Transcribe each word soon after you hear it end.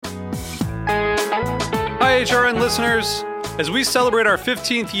HRN listeners. As we celebrate our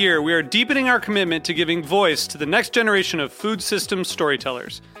 15th year, we are deepening our commitment to giving voice to the next generation of food systems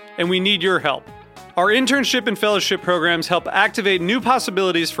storytellers, and we need your help. Our internship and fellowship programs help activate new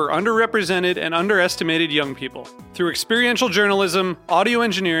possibilities for underrepresented and underestimated young people through experiential journalism, audio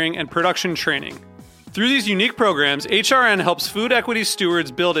engineering, and production training. Through these unique programs, HRN helps food equity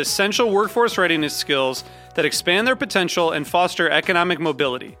stewards build essential workforce readiness skills that expand their potential and foster economic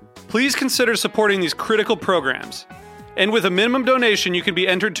mobility. Please consider supporting these critical programs. And with a minimum donation, you can be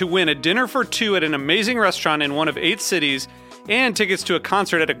entered to win a dinner for two at an amazing restaurant in one of 8 cities and tickets to a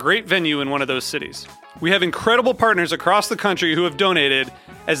concert at a great venue in one of those cities. We have incredible partners across the country who have donated,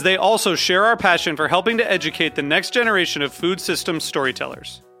 as they also share our passion for helping to educate the next generation of food systems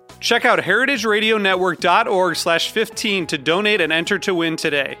storytellers. Check out heritageradionetwork.org/15 to donate and enter to win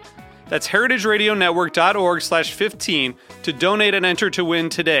today. That's heritageradionetwork.org/15 to donate and enter to win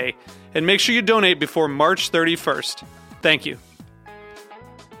today. And make sure you donate before March 31st. Thank you.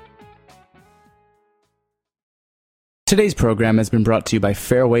 Today's program has been brought to you by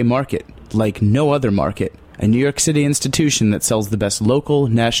Fairway Market, like no other market, a New York City institution that sells the best local,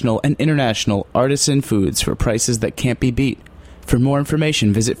 national, and international artisan foods for prices that can't be beat. For more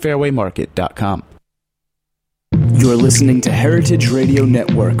information, visit fairwaymarket.com. You're listening to Heritage Radio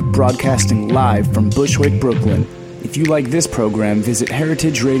Network, broadcasting live from Bushwick, Brooklyn. If you like this program, visit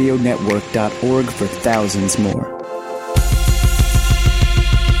heritageradionetwork.org for thousands more.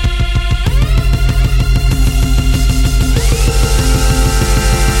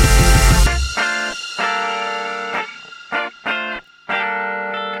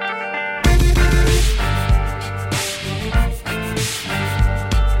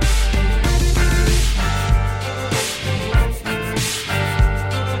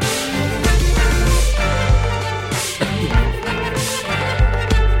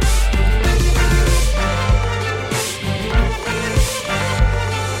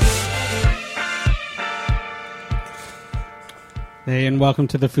 Hey, and welcome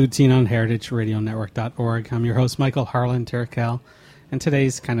to the Food Scene on heritageradionetwork.org. I'm your host, Michael Harlan Turkel, and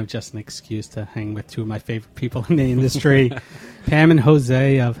today's kind of just an excuse to hang with two of my favorite people in the industry, Pam and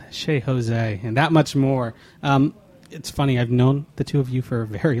Jose of Chez, and that much more. It's funny, I've known the two of you for a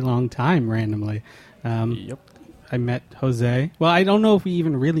very long time, randomly. Yep. I met Jose. Well, I don't know if we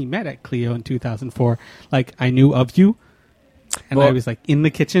even really met at Clio in 2004. Like, I knew of you, and I was, like, in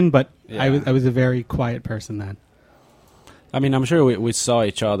the kitchen, but yeah. I was a very quiet person then. I mean, I'm sure we saw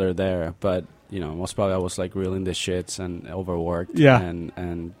each other there, but, you know, most probably I was, like, reeling the shits and overworked. Yeah.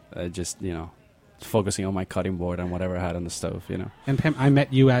 And just, you know, focusing on my cutting board and whatever I had on the stove, you know. And Pam, I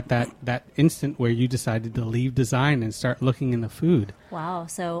met you at that instant where you decided to leave design and start looking into food. Wow.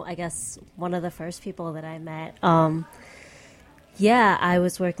 So I guess one of the first people that I met, I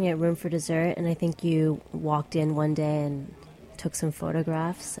was working at Room for Dessert, and I think you walked in one day and took some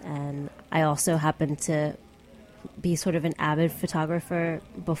photographs, and I also happened to be sort of an avid photographer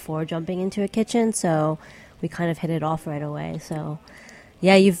before jumping into a kitchen, so we kind of hit it off right away. So,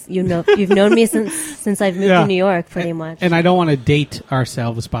 yeah, you've known me since I've moved to New York, pretty much. And I don't want to date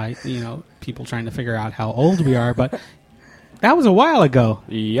ourselves by people trying to figure out how old we are, but that was a while ago.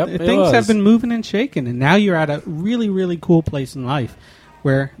 Yep, things have been moving and shaking, and now you're at a really, really cool place in life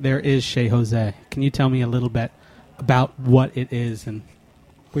where there is Chez Jose. Can you tell me a little bit about what it is and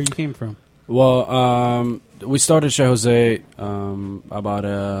where you came from? Well, we started Chez Jose about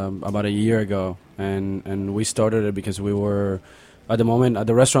a year ago, and we started it because we were, at the moment, at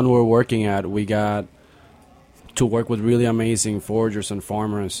the restaurant we were working at, we got to work with really amazing foragers and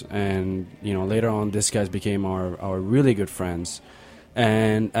farmers, and later on these guys became our really good friends,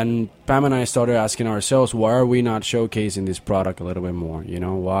 and Pam and I started asking ourselves, why are we not showcasing this product a little bit more?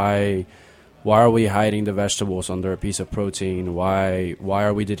 Why are we hiding the vegetables under a piece of protein? Why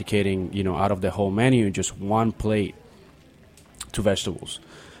are we dedicating, out of the whole menu, just one plate to vegetables?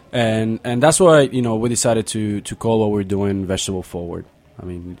 And that's why, we decided to call what we're doing vegetable forward. I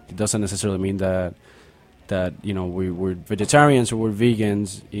mean, it doesn't necessarily mean that we're vegetarians or we're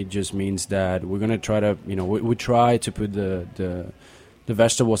vegans. It just means that we're going to try to, we try to put the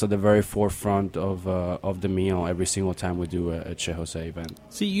vegetables at the very forefront of the meal every single time we do a Chez Jose event.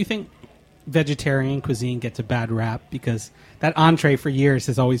 So you think vegetarian cuisine gets a bad rap because that entree for years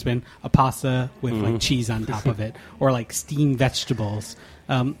has always been a pasta with like cheese on top of it, or like steamed vegetables.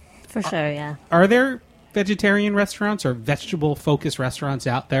 For sure, yeah. Are there vegetarian restaurants or vegetable-focused restaurants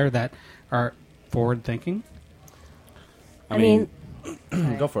out there that are forward-thinking? I mean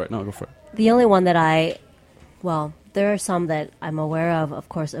go for it. No, go for it. The only one that there are some that I'm aware of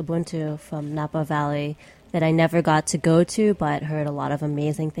course, Ubuntu from Napa Valley, that I never got to go to, but heard a lot of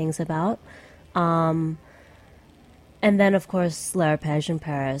amazing things about. And then, of course, L'Arpège in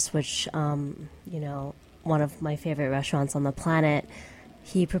Paris, which, one of my favorite restaurants on the planet.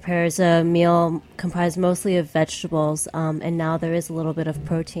 He prepares a meal comprised mostly of vegetables, and now there is a little bit of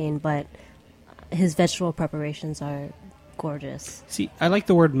protein, but his vegetable preparations are gorgeous. See, I like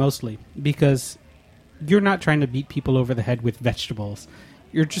the word mostly because you're not trying to beat people over the head with vegetables.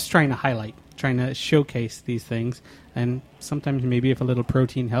 You're just trying to highlight, trying to showcase these things. And sometimes maybe if a little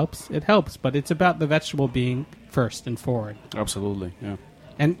protein helps, it helps. But it's about the vegetable being first and forward. Absolutely, yeah.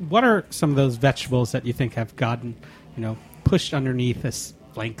 And what are some of those vegetables that you think have gotten, pushed underneath this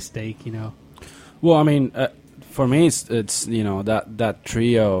flank steak, Well, I mean, for me, it's that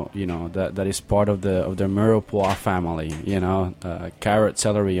trio, that is part of the mirepoix family. Carrot,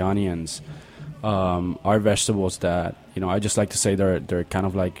 celery, onions, are vegetables that I just like to say they're kind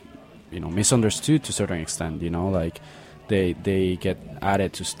of like misunderstood to a certain extent. Like they get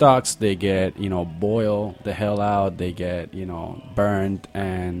added to stocks, they get boiled the hell out, they get burned,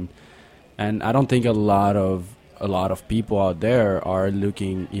 and I don't think a lot of people out there are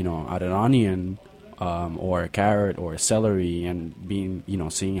looking at an onion or a carrot or a celery and being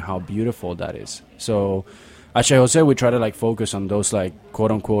seeing how beautiful that is. So at Chez Jose, we try to like focus on those like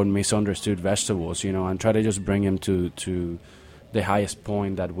quote unquote misunderstood vegetables, and try to just bring them to the highest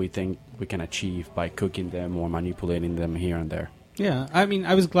point that we think we can achieve by cooking them or manipulating them here and there. Yeah, I mean,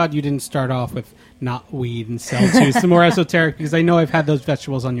 I was glad you didn't start off with knotweed and seltzer, some more esoteric, because I know I've had those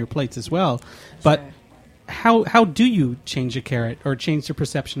vegetables on your plates as well. But Sure. how do you change a carrot or change the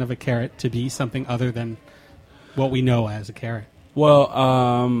perception of a carrot to be something other than what we know as a carrot? Well,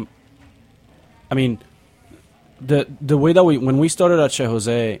 I mean, the way that when we started at Chez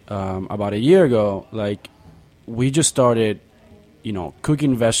Jose about a year ago, like we just started,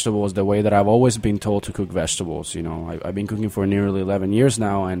 cooking vegetables the way that I've always been told to cook vegetables. I've been cooking for nearly 11 years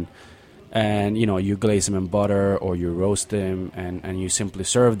now, and you glaze them in butter or you roast them and you simply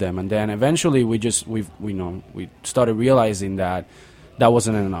serve them. And then eventually we started realizing that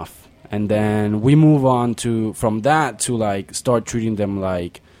wasn't enough. And then we move on from that to like start treating them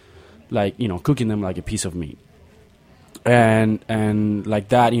like cooking them like a piece of meat. And like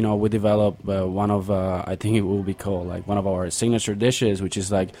that, we developed one of I think it will be called like one of our signature dishes, which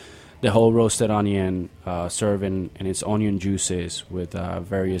is like the whole roasted onion served in its onion juices with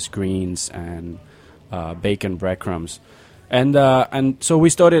various greens and bacon breadcrumbs. And so we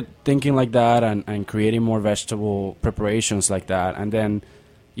started thinking like that and creating more vegetable preparations like that. And then,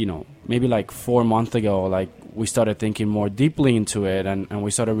 maybe like 4 months ago, like we started thinking more deeply into it, and we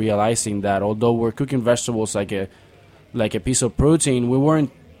started realizing that although we're cooking vegetables like a piece of protein, we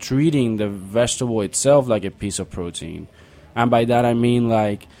weren't treating the vegetable itself like a piece of protein. And by that I mean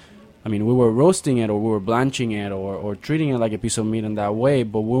we were roasting it or we were blanching it or treating it like a piece of meat in that way,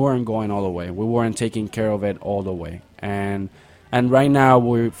 but we weren't going all the way. We weren't taking care of it all the way. And right now,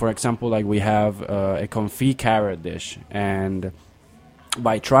 for example, like we have a confit carrot dish, and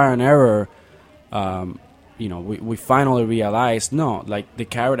by trial and error, we finally realized, no, like the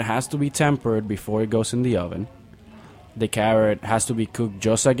carrot has to be tempered before it goes in the oven. The carrot has to be cooked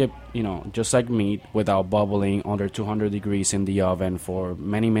just like meat, without bubbling, under 200 degrees in the oven for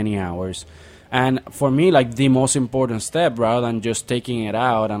many, many hours. And for me, like the most important step, rather than just taking it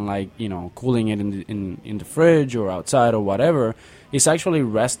out and like cooling it in the fridge or outside or whatever, is actually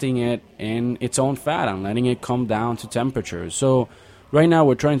resting it in its own fat and letting it come down to temperature. So right now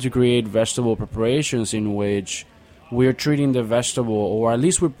we're trying to create vegetable preparations in which we're treating the vegetable, or at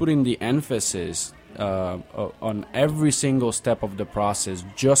least we're putting the emphasis on every single step of the process,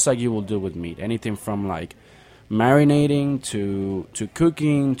 just like you will do with meat. Anything from like marinating to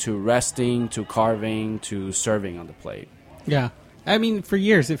cooking to resting to carving to serving on the plate. Yeah. I mean, for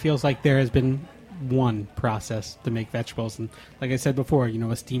years it feels like there has been one process to make vegetables, and like I said before,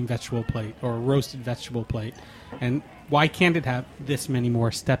 a steamed vegetable plate or a roasted vegetable plate. And why can't it have this many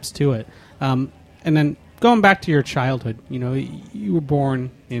more steps to it? And then going back to your childhood, you were born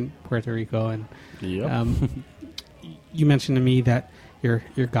in Puerto Rico, and yep. You mentioned to me that your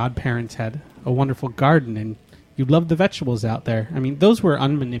godparents had a wonderful garden, and you loved the vegetables out there. I mean, those were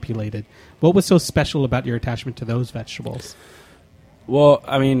unmanipulated. What was so special about your attachment to those vegetables? Well,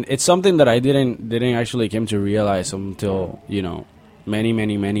 I mean, it's something that I didn't actually come to realize until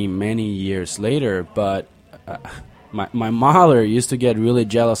many years later. But my mother used to get really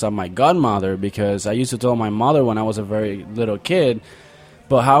jealous of my godmother, because I used to tell my mother when I was a very little kid,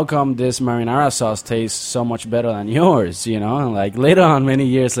 but how come this marinara sauce tastes so much better than yours, And like later on, many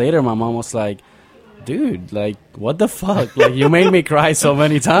years later, my mom was like, dude, like, what the fuck? Like, you made me cry so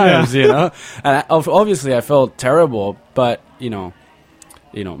many times, And obviously I felt terrible, but,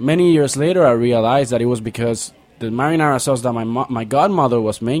 many years later I realized that it was because the marinara sauce that my godmother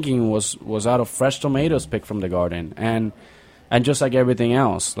was making was out of fresh tomatoes picked from the garden, and just like everything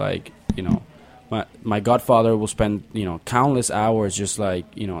else, like, you know, my godfather will spend, you know, countless hours just like,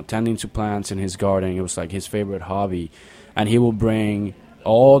 you know, tending to plants in his garden. It was like his favorite hobby, and he will bring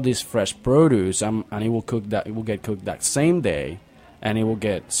all this fresh produce, and he will cook that. It will get cooked that same day, and it will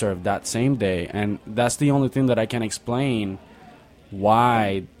get served that same day, and that's the only thing that I can explain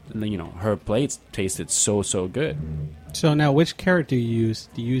why, you know, her plates tasted so good. So now, which carrot do you use?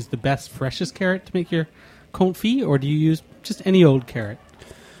 Do you use the best, freshest carrot to make your confit, or do you use just any old carrot?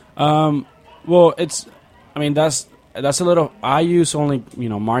 Well, that's a little. I use only, you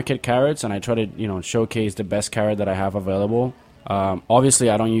know, market carrots, and I try to, you know, showcase the best carrot that I have available. Obviously,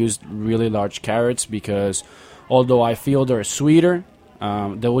 I don't use really large carrots because although I feel they're sweeter,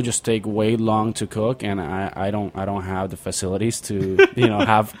 they will just take way long to cook, and I don't have the facilities to you know,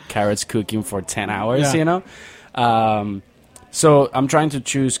 have carrots cooking for 10 hours. Yeah. You know, so I'm trying to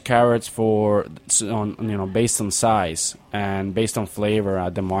choose carrots based on size and based on flavor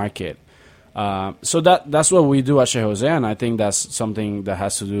at the market. So that's what we do at Chez Jose, and I think that's something that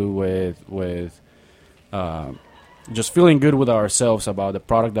has to do with just feeling good with ourselves about the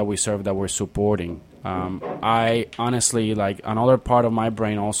product that we serve, that we're supporting. I honestly, like, another part of my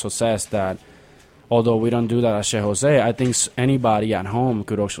brain also says that although we don't do that at Chez Jose, I think anybody at home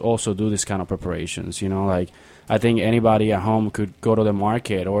could also do this kind of preparations. You know, like, I think anybody at home could go to the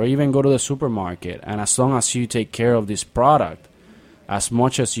market or even go to the supermarket, and as long as you take care of this product as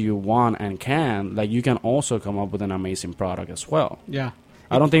much as you want and can, like, you can also come up with an amazing product as well. Yeah.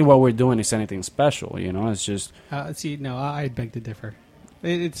 I don't think what we're doing is anything special, you know. It's just No, I beg to differ.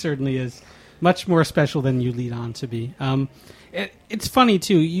 It certainly is much more special than you lead on to be. It's funny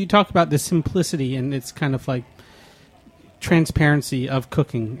too. You talk about the simplicity, and it's kind of like transparency of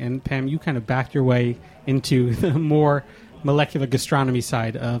cooking. And Pam, you kind of backed your way into the more molecular gastronomy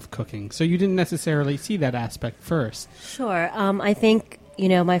side of cooking, so you didn't necessarily see that aspect first. Sure. I think, you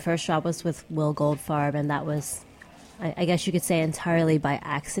know, my first job was with Will Goldfarb, and that was, I guess you could say, entirely by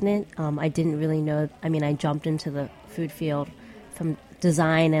accident. I didn't really know. I mean, I jumped into the food field from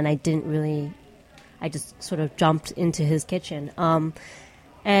design, and I just sort of jumped into his kitchen.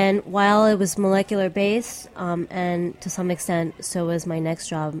 And while it was molecular based, and to some extent so was my next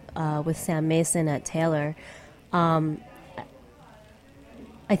job with Sam Mason at Taylor,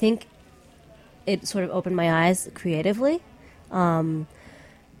 I think it sort of opened my eyes creatively. But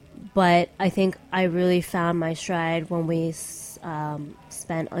I think I really found my stride when we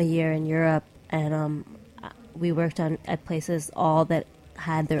spent a year in Europe, and we worked at places all that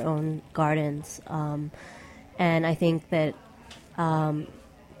had their own gardens. And I think that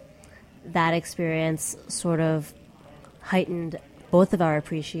that experience sort of heightened both of our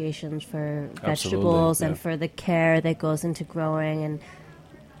appreciations for vegetables and for the care that goes into growing,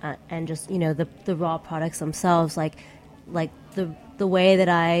 and just, you know, the raw products themselves, like the way that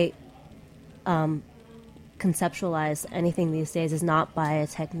I conceptualize anything these days is not by a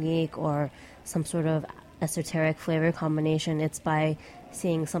technique or some sort of esoteric flavor combination. It's by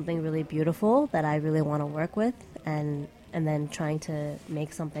seeing something really beautiful that I really want to work with, and then trying to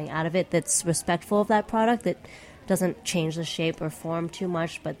make something out of it that's respectful of that product, that doesn't change the shape or form too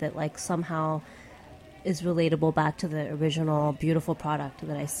much, but that, like, somehow is relatable back to the original beautiful product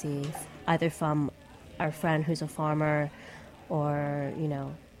that I see, either from our friend who's a farmer or, you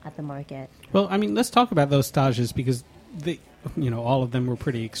know, at the market. Well, I mean, let's talk about those stages, because they, you know, all of them were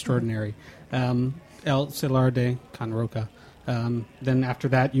pretty extraordinary. El Celar de Can Roca. Then after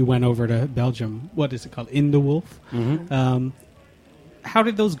that, you went over to Belgium. What is it called? In the Wolf. Mm-hmm. How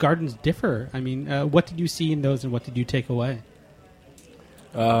did those gardens differ? I mean, what did you see in those, and what did you take away?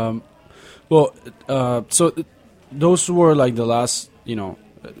 So those were like the last, you know,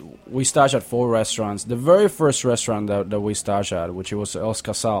 we stashed at 4 restaurants. The very first restaurant that we stashed at, which was Els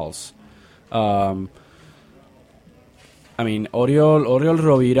Casals. I mean, Oriol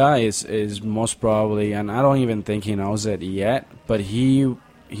Rovira is most probably, and I don't even think he knows it yet, but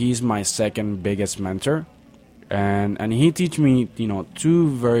he's my second biggest mentor. And he teach me, you know,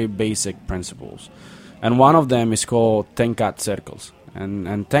 2 very basic principles. And one of them is called Tenkat circles.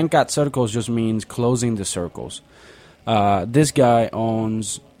 And Tenkat circles just means closing the circles. This guy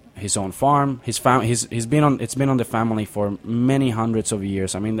owns his own farm. It's been on the family for many hundreds of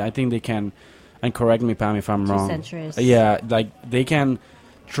years. I mean, I think they can, and correct me, Pam, if I'm wrong. 2 centuries. Yeah, like they can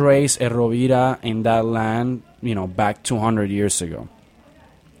trace a Rovira in that land, you know, back 200 years ago.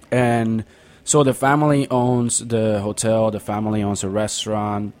 And so the family owns the hotel, the family owns a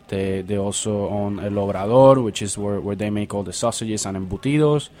restaurant, they also own El Obrador, which is where they make all the sausages and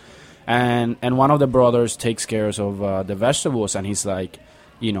embutidos. and one of the brothers takes care of the vegetables, and he's like,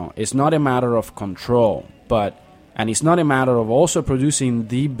 it's not a matter of control, and it's not a matter of also producing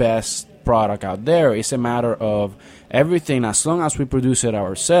the best product out there. It's a matter of everything. As long as we produce it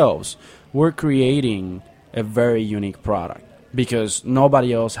ourselves, we're creating a very unique product, because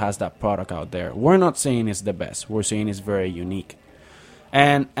nobody else has that product out there. We're not saying it's the best. We're saying it's very unique.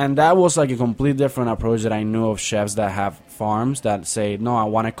 And that was like a complete different approach that I knew of chefs that have farms that say, no, I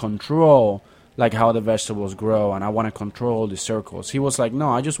want to control like how the vegetables grow, and I want to control the circles. He was like, no,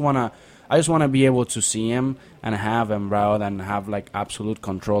 I just want to be able to see them and have them rather than have like absolute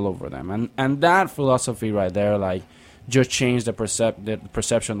control over them. And that philosophy right there, like, just changed the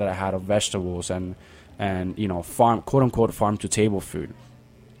perception that I had of vegetables and farm, quote unquote, farm to table food.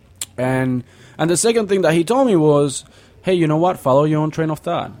 And the second thing that he told me was, hey, you know what? Follow your own train of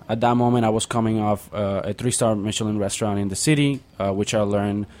thought. At that moment, I was coming off a 3-star Michelin restaurant in the city, which I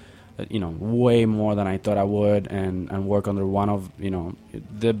learned, way more than I thought I would, and work under one of,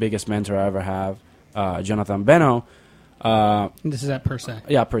 the biggest mentor I ever have, Jonathan Beno. This is at Per Se.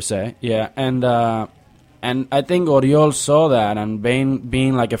 Yeah, Per Se. Yeah, and I think Oriol saw that, and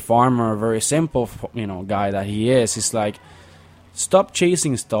being like a farmer, a very simple, guy that he is, he's like, stop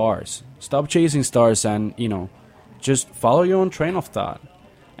chasing stars. Stop chasing stars, and just follow your own train of thought.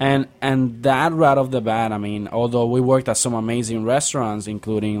 And that right off the bat, I mean, although we worked at some amazing restaurants,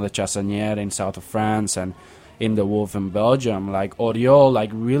 including Le Chassanière in south of France and in the Wolf in Belgium, like Oriol, like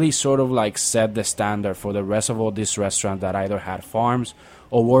really sort of like set the standard for the rest of all these restaurants that either had farms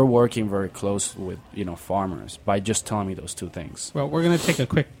or were working very close with, farmers, by just telling me those two things. Well, we're going to take a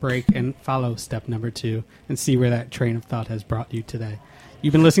quick break and follow step number 2 and see where that train of thought has brought you today.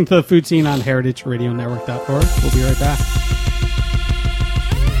 You've been listening to The Food Scene on heritageradionetwork.org. We'll be right back.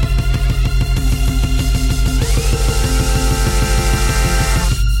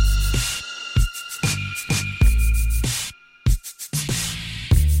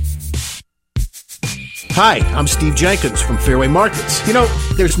 Hi, I'm Steve Jenkins from Fairway Markets.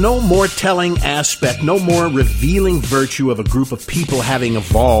 There's no more telling aspect, no more revealing virtue of a group of people having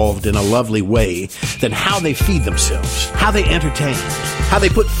evolved in a lovely way than how they feed themselves, how they entertain, how they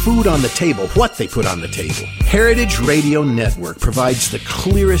put food on the table, what they put on the table. Heritage Radio Network provides the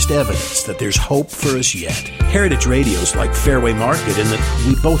clearest evidence that there's hope for us yet. Heritage Radio's like Fairway Market in that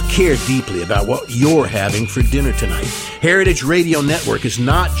we both care deeply about what you're having for dinner tonight. Heritage Radio Network is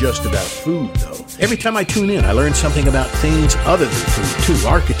not just about food, though. Every time I tune in, I learn something about things other than food, too.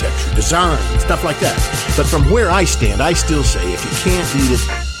 Architecture, design, stuff like that. But from where I stand, I still say if you can't eat it,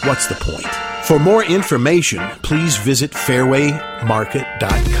 what's the point? For more information, please visit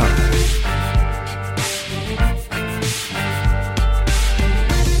fairwaymarket.com.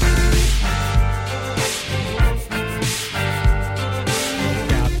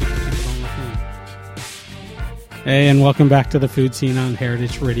 Hey, and welcome back to The Food Scene on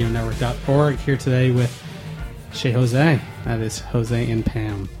heritageradionetwork.org. Here today with Chez Jose. That is Jose and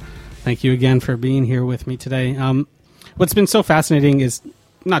Pam. Thank you again for being here with me today. What's been so fascinating is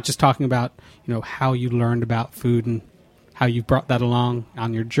not just talking about, how you learned about food and how you brought that along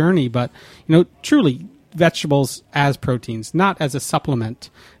on your journey, but, truly vegetables as proteins, not as a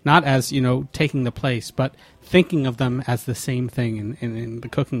supplement, not as, taking the place, but thinking of them as the same thing in the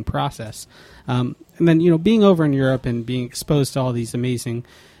cooking process. And then, being over in Europe and being exposed to all these amazing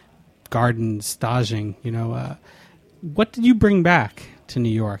gardens, staging, what did you bring back to New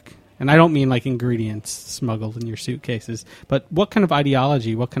York? And I don't mean like ingredients smuggled in your suitcases, but what kind of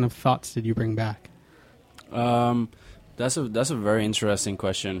ideology, what kind of thoughts did you bring back? That's a very interesting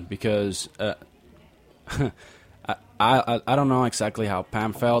question, because I don't know exactly how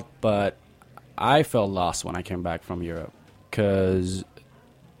Pam felt, but I felt lost when I came back from Europe, because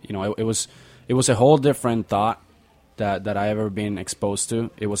it was a whole different thought that I ever been exposed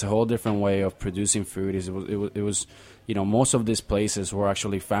to. It was a whole different way of producing food. It was most of these places were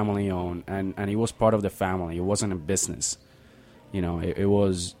actually family owned, and it was part of the family. It wasn't a business. It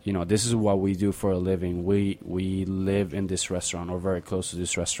was, this is what we do for a living. We live in this restaurant or very close to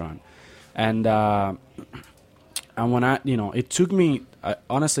this restaurant. And when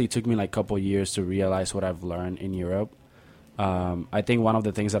honestly, it took me like a couple years to realize what I've learned in Europe. I think one of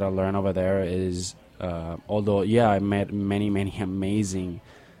the things that I learned over there is, although, I met many, many amazing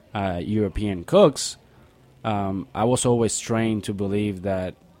European cooks, I was always trained to believe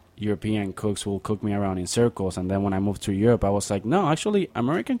that European cooks will cook me around in circles. And then when I moved to Europe, I was like, no, actually,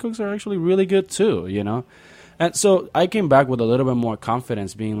 American cooks are actually really good too, And so I came back with a little bit more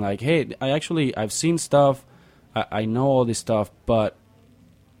confidence, being like, hey, I've seen stuff, I know all this stuff, but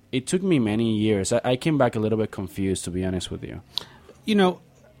it took me many years. I came back a little bit confused, to be honest with you.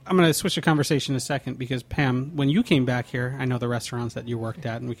 I'm going to switch the conversation in a second because, Pam, when you came back here, I know the restaurants that you worked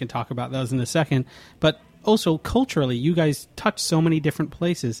at, and we can talk about those in a second. But also, culturally, you guys touched so many different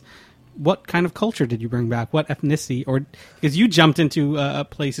places. What kind of culture did you bring back? What ethnicity? Or because you jumped into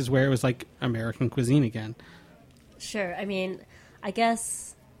places where it was like American cuisine again. Sure. I mean, I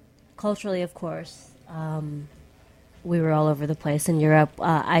guess culturally, of course, we were all over the place in Europe.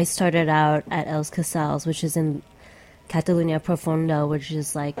 I started out at Els Casals, which is in Catalunya Profunda, which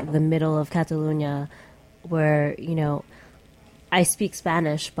is like the middle of Catalonia, where, I speak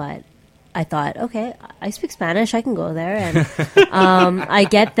Spanish, but I thought, okay, I speak Spanish, I can go there. And I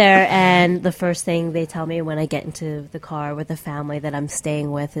get there, and the first thing they tell me when I get into the car with the family that I'm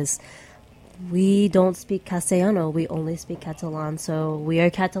staying with is, we don't speak Castellano, we only speak Catalan. So we are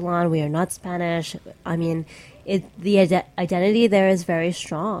Catalan, we are not Spanish. I mean, the identity there is very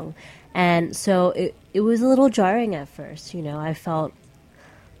strong. And so it was a little jarring at first, I felt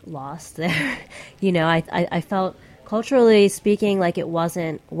lost there. I felt, culturally speaking, like it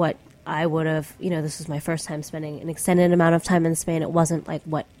wasn't what I would have, this was my first time spending an extended amount of time in Spain. It wasn't like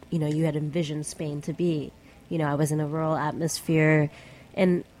what, you had envisioned Spain to be. I was in a rural atmosphere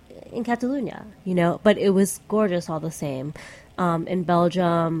in Catalonia, but it was gorgeous all the same. In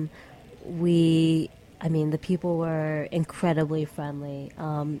Belgium, the people were incredibly friendly.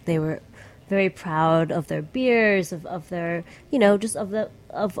 They were very proud of their beers, of their, just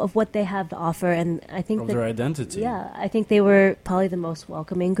of what they have to offer. And I think their identity. Yeah, I think they were probably the most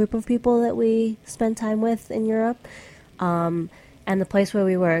welcoming group of people that we spent time with in Europe. And the place where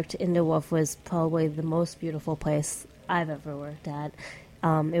we worked, in De Wolf, was probably the most beautiful place I've ever worked at.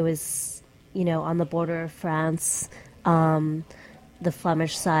 It was, on the border of France, the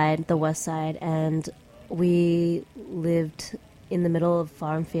Flemish side, the west side, and we lived in the middle of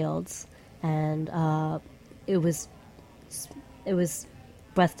farm fields, and it was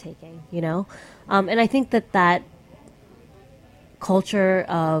breathtaking, and I think that culture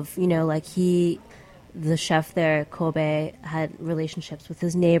of, the chef there, Kobe, had relationships with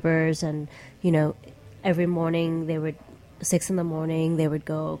his neighbors, and every morning 6 a.m, they would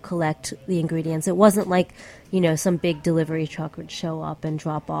go collect the ingredients. It wasn't like, some big delivery truck would show up and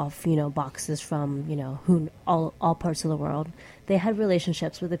drop off, boxes from, all parts of the world. They had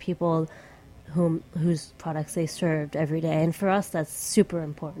relationships with the people whose products they served every day. And for us, that's super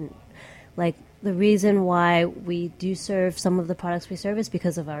important. Like, the reason why we do serve some of the products we serve is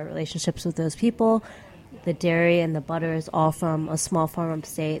because of our relationships with those people. The dairy and the butter is all from a small farm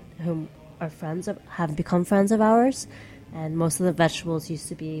upstate whom are have become friends of ours. And most of the vegetables used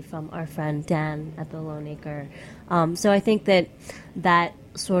to be from our friend Dan at the Lone Acre. So I think that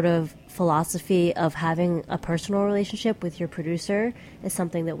sort of philosophy of having a personal relationship with your producer is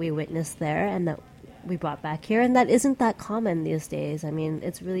something that we witnessed there and that we brought back here. And that isn't that common these days. I mean,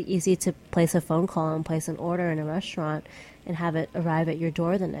 it's really easy to place a phone call and place an order in a restaurant and have it arrive at your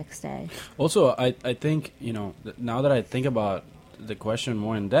door the next day. Also, I think, now that I think about the question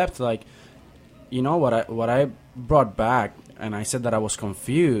more in depth, like, what I brought back, and I said that I was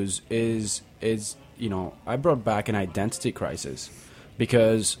confused, is I brought back an identity crisis,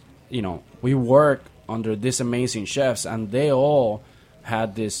 because we work under these amazing chefs, and they all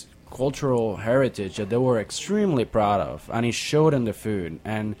had this cultural heritage that they were extremely proud of, and it showed in the food.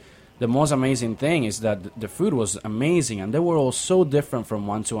 And the most amazing thing is that the food was amazing, and they were all so different from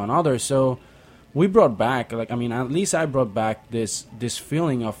one to another. So we brought back, at least I brought back this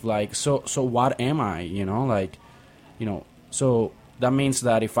feeling of like, so what am I, so that means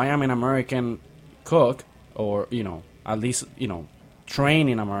that if I am an American cook, or, at least, trained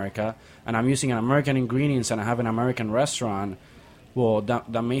in America, and I'm using an American ingredients and I have an American restaurant, well,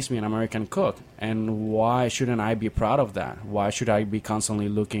 that makes me an American cook. And why shouldn't I be proud of that? Why should I be constantly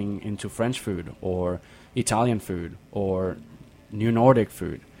looking into French food or Italian food or New Nordic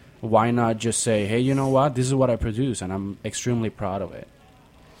food? Why not just say, hey, you know what? This is what I produce, and I'm extremely proud of it.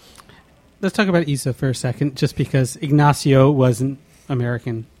 Let's talk about Isa for a second, just because Ignacio was an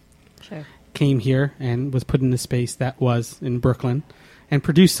American. Sure. Came here and was put in a space that was in Brooklyn and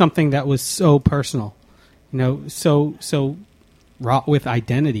produced something that was so personal, so wrought with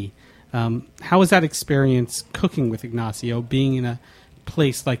identity. How was that experience cooking with Ignacio, being in a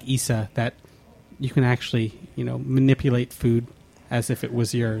place like Isa that you can actually, manipulate food as if it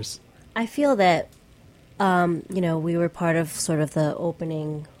was yours? I feel that, we were part of sort of the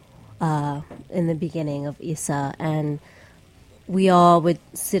opening in the beginning of Isa, and we all would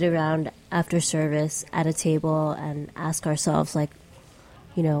sit around after service at a table and ask ourselves, like,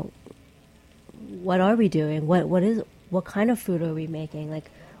 what are we doing? What kind of food are we making? Like,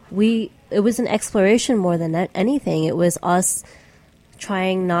 it was an exploration more than anything. It was us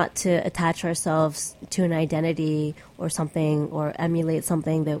trying not to attach ourselves to an identity or something or emulate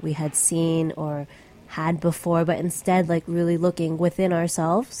something that we had seen or had before, but instead like really looking within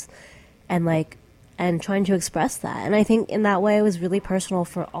ourselves and like and trying to express that. And I think in that way it was really personal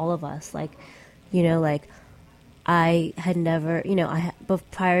for all of us. Like, you know, like I had never, you know, but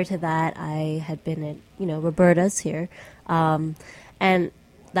prior to that I had been at, you know, Roberta's here, and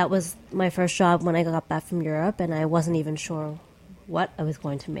that was my first job when I got back from Europe, and I wasn't even sure what I was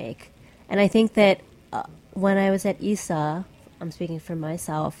going to make. And I think that when I was at ISA, I'm speaking for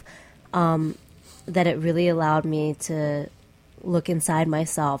myself, that it really allowed me to look inside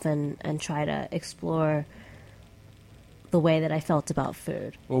myself and try to explore the way that I felt about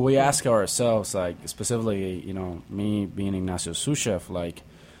food. Well, we ask ourselves, like, specifically, you know, me being Ignacio's sous chef, like,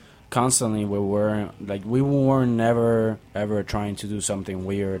 constantly we were never ever trying to do something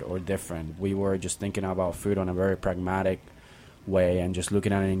weird or different. We were just thinking about food on a very pragmatic way and just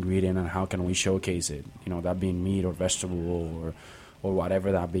looking at an ingredient and how can we showcase it, you know, that being meat or vegetable or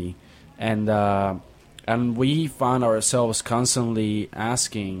whatever that be. And we found ourselves constantly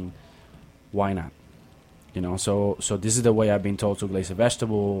asking, why not? You know, so this is the way I've been told to glaze a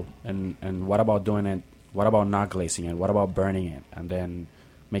vegetable, and what about doing it? What about not glazing it? What about burning it and then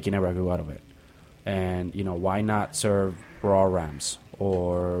making a ragu out of it? And, you know, why not serve raw rams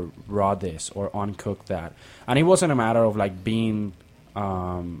or raw this or uncook that? And it wasn't a matter of like being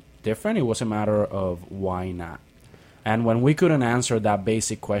different. It was a matter of why not. And when we couldn't answer that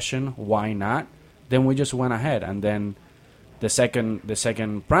basic question, why not, then we just went ahead. And then the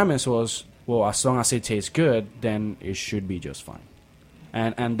second premise was, well, as long as it tastes good, then it should be just fine.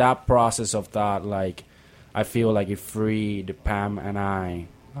 And that process of that, like, I feel like it freed Pam and I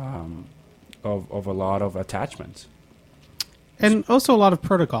of a lot of attachments. And also a lot of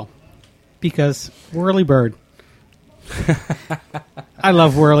protocol, because Whirly Bird. I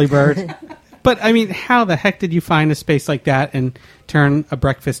love Whirly Bird. But, I mean, how the heck did you find a space like that and turn a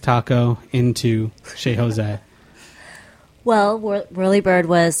breakfast taco into Chez Jose? Well, Whirly Bird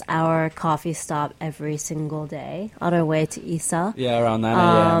was our coffee stop every single day on our way to ISA. Yeah, around 9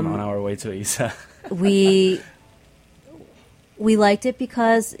 a.m. on our way to ISA. we liked it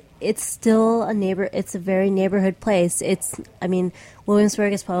because it's still it's a very neighborhood place.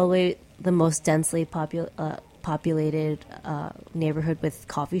 Williamsburg is probably the most densely populated neighborhood with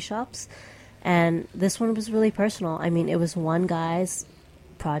coffee shops. And this one was really personal. I mean, it was one guy's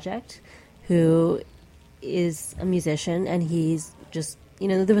project who is a musician, and he's just, you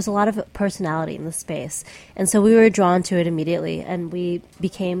know, there was a lot of personality in the space. And so we were drawn to it immediately, and we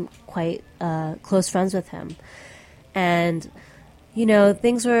became quite close friends with him. And, you know,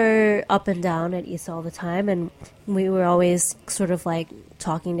 things were up and down at ISA all the time, and we were always sort of like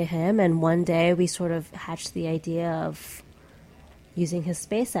talking to him. And one day we sort of hatched the idea of using his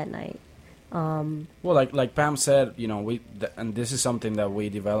space at night. Well, like Pam said, you know, and this is something that we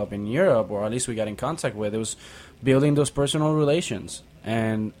developed in Europe, or at least we got in contact with. It was building those personal relations.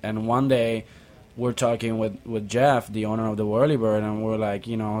 And one day we're talking with Jeff, the owner of the Whirly Bird, and we're like,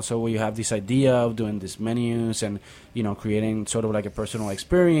 you know, so we have this idea of doing these menus and, you know, creating sort of like a personal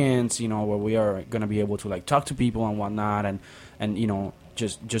experience, you know, where we are going to be able to like talk to people and whatnot, and you know,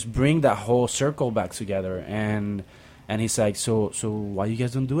 just bring that whole circle back together. And he's like, so why you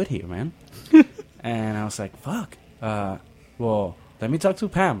guys don't do it here, man? And I was like, fuck. Well, let me talk to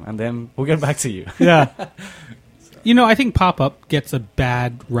Pam, and then we'll get back to you. Yeah. You know, I think pop-up gets a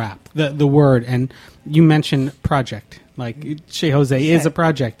bad rap, the word. And you mentioned project. Like, Chez Jose is a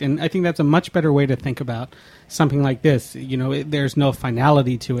project. And I think that's a much better way to think about something like this. You know, there's no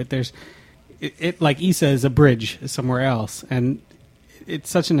finality to it. It like Isa is a bridge somewhere else. And it's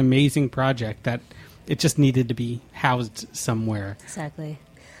such an amazing project that it just needed to be housed somewhere. Exactly.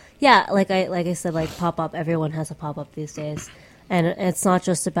 Yeah, like I said, like pop-up, everyone has a pop-up these days. And it's not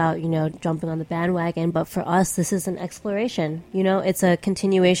just about, you know, jumping on the bandwagon, but for us, this is an exploration. You know, it's a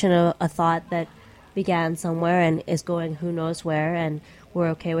continuation of a thought that began somewhere and is going who knows where, and we're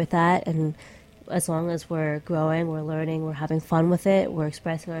okay with that. And as long as we're growing, we're learning, we're having fun with it, we're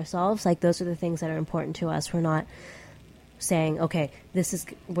expressing ourselves, like those are the things that are important to us. We're not saying, okay,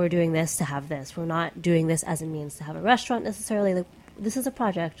 we're doing this to have this. We're not doing this as a means to have a restaurant necessarily. Like, this is a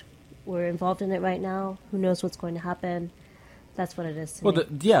project. We're involved in it right now. Who knows what's going to happen? That's what it is to me.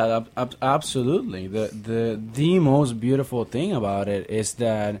 Absolutely. The most beautiful thing about it is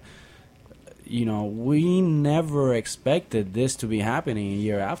that, you know, we never expected this to be happening a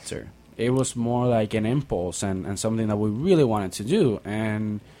year after. It was more like an impulse and something that we really wanted to do.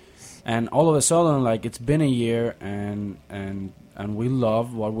 And all of a sudden, like, it's been a year, and we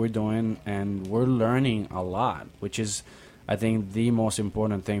love what we're doing, and we're learning a lot, which is, I think the most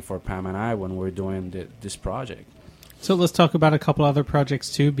important thing for Pam and I when we're doing this project. So let's talk about a couple other projects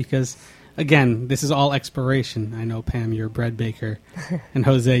too, because again, this is all exploration. I know, Pam, you're a bread baker, and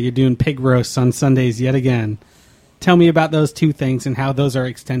Jose, you're doing pig roasts on Sundays yet again. Tell me about those two things and how those are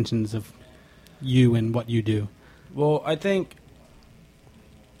extensions of you and what you do. Well, I think,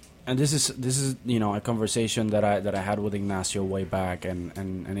 and this is a conversation that I had with Ignacio way back, and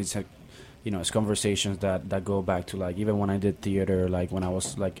it's it's conversations that go back to like even when I did theater, like when I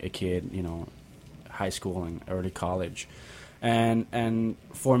was like a kid, high school and early college. And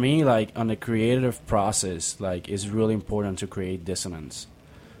for me, like on the creative process, like it's really important to create dissonance.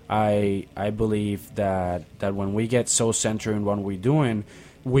 I believe that when we get so centered in what we're doing,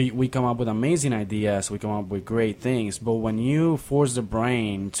 we come up with amazing ideas, we come up with great things. But when you force the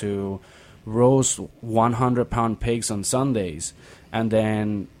brain to roast 100-pound pigs on Sundays, and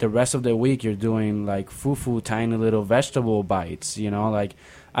then the rest of the week you're doing like fufu, tiny little vegetable bites, like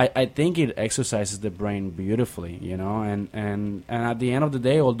I think it exercises the brain beautifully, and at the end of the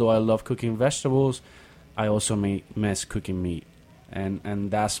day, although I love cooking vegetables, I also miss cooking meat. And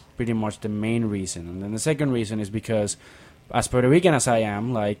that's pretty much the main reason. And then the second reason is because as Puerto Rican as I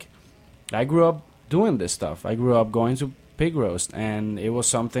am, like I grew up doing this stuff. I grew up going to pig roast, and it was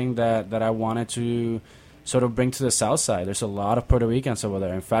something that I wanted to sort of bring to the South Side. There's a lot of Puerto Ricans over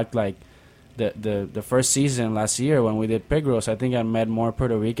there. In fact, like the first season last year when we did pig roast, I think I met more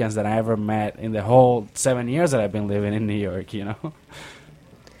Puerto Ricans than I ever met in the whole 7 years that I've been living in New York,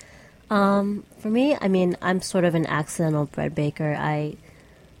 For me, I mean, I'm sort of an accidental bread baker.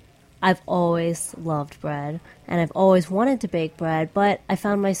 I've always loved bread, and I've always wanted to bake bread, but I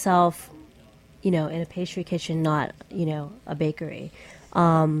found myself, in a pastry kitchen, not, a bakery.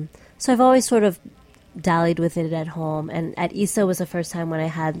 So I've always sort of dallied with it at home, and at ISA was the first time when I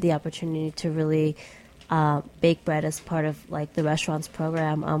had the opportunity to really bake bread as part of, like, the restaurant's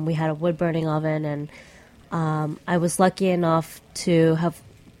program. We had a wood-burning oven, and I was lucky enough to have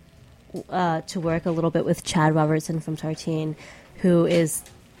to work a little bit with Chad Robertson from Tartine, who is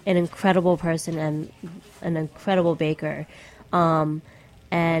an incredible person and an incredible baker. And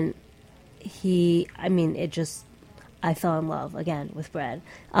I fell in love again with bread.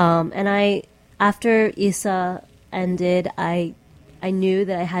 And after ISA ended, I knew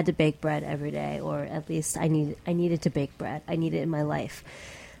that I had to bake bread every day, or at least I needed to bake bread. I needed it in my life.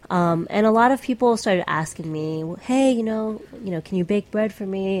 And a lot of people started asking me, hey, can you bake bread for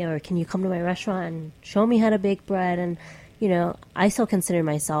me? Or can you come to my restaurant and show me how to bake bread? And, I still consider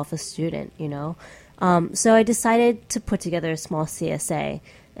myself a student, So I decided to put together a small CSA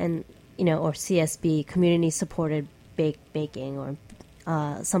and, or CSB, community supported baking, or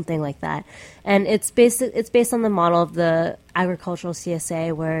something like that. And it's based on the model of the agricultural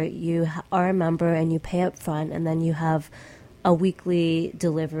CSA, where you are a member and you pay up front, and then you have a weekly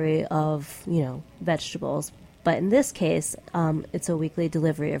delivery of, vegetables. But in this case, it's a weekly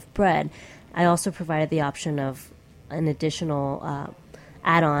delivery of bread. I also provided the option of an additional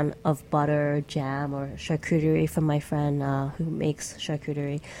add-on of butter, jam, or charcuterie from my friend who makes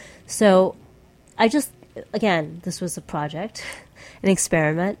charcuterie. So this was a project, an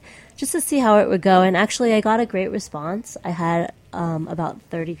experiment, just to see how it would go. And actually, I got a great response. I had about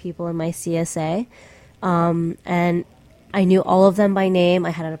 30 people in my CSA, and I knew all of them by name.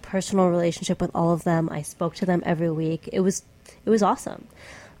 I had a personal relationship with all of them. I spoke to them every week. It was awesome.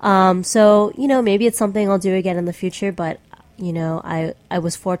 So, maybe it's something I'll do again in the future, but, I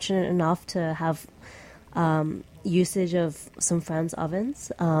was fortunate enough to have usage of some friends'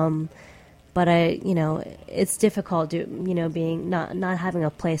 ovens. But it's difficult, being not having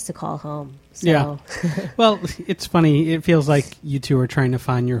a place to call home. So. Yeah. Well, it's funny. It feels like you two are trying to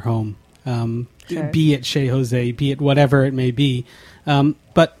find your home. Sure. Be it Chez Jose, be it whatever it may be.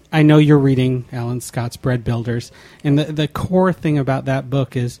 But I know you're reading Alan Scott's Bread Builders, and the core thing about that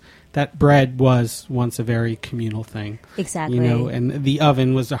book is that bread was once a very communal thing. Exactly. And the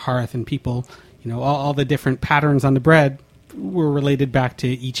oven was a hearth, and people, all the different patterns on the bread were related back to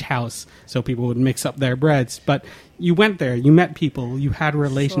each house, so people would mix up their breads. But you went there, you met people, you had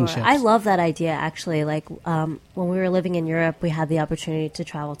relationships. Sure. I love that idea, actually. Like, when we were living in Europe, we had the opportunity to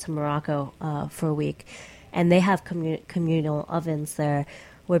travel to Morocco for a week, and they have communal ovens there,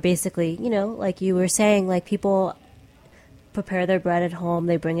 where basically, like you were saying, like people prepare their bread at home,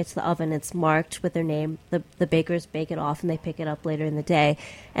 they bring it to the oven, it's marked with their name, the bakers bake it off, and they pick it up later in the day.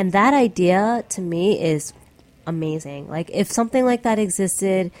 And that idea, to me, is amazing. Like, if something like that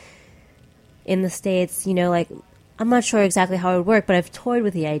existed in the States, like, I'm not sure exactly how it would work, but I've toyed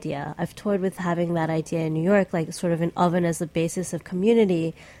with the idea. I've toyed with having that idea in New York, like sort of an oven as the basis of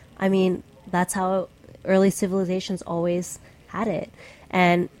community. I mean, that's how early civilizations always had it.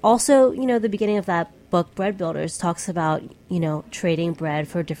 And also, the beginning of that book, Bread Builders, talks about, trading bread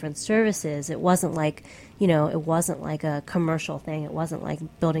for different services. It wasn't like, it wasn't like a commercial thing. It wasn't like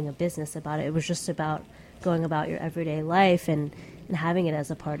building a business about it. It was just about going about your everyday life and having it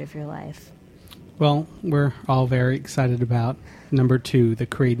as a part of your life. Well, we're all very excited about number 2, the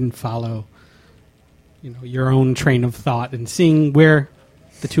create and follow, your own train of thought and seeing where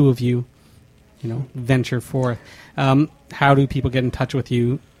the two of you, venture forth. How do people get in touch with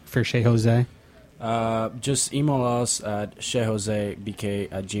you for Chez Jose? Just email us at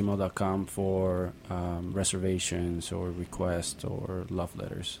chezjosebk@gmail.com for reservations or requests or love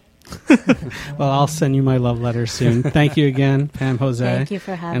letters. Well, I'll send you my love letter soon. Thank you again, Pam Jose. Thank you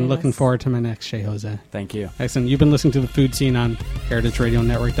for having us. And looking forward to my next Chez Jose. Thank you. Excellent. You've been listening to The Food Scene on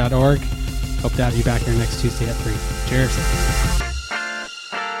heritageradionetwork.org. Hope to have you back here next Tuesday at 3. Cheers.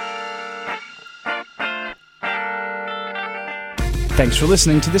 Thanks for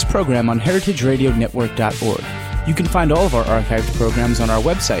listening to this program on heritageradionetwork.org. You can find all of our archived programs on our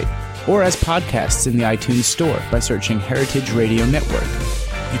website or as podcasts in the iTunes Store by searching Heritage Radio Network.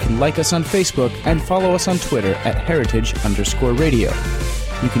 You can like us on Facebook and follow us on Twitter at @heritage_radio.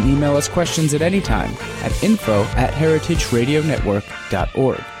 You can email us questions at any time at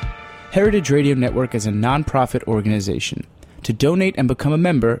info@heritageradionetwork.org. Heritage Radio Network is a non-profit organization. To donate and become a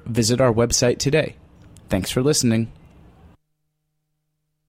member, visit our website today. Thanks for listening.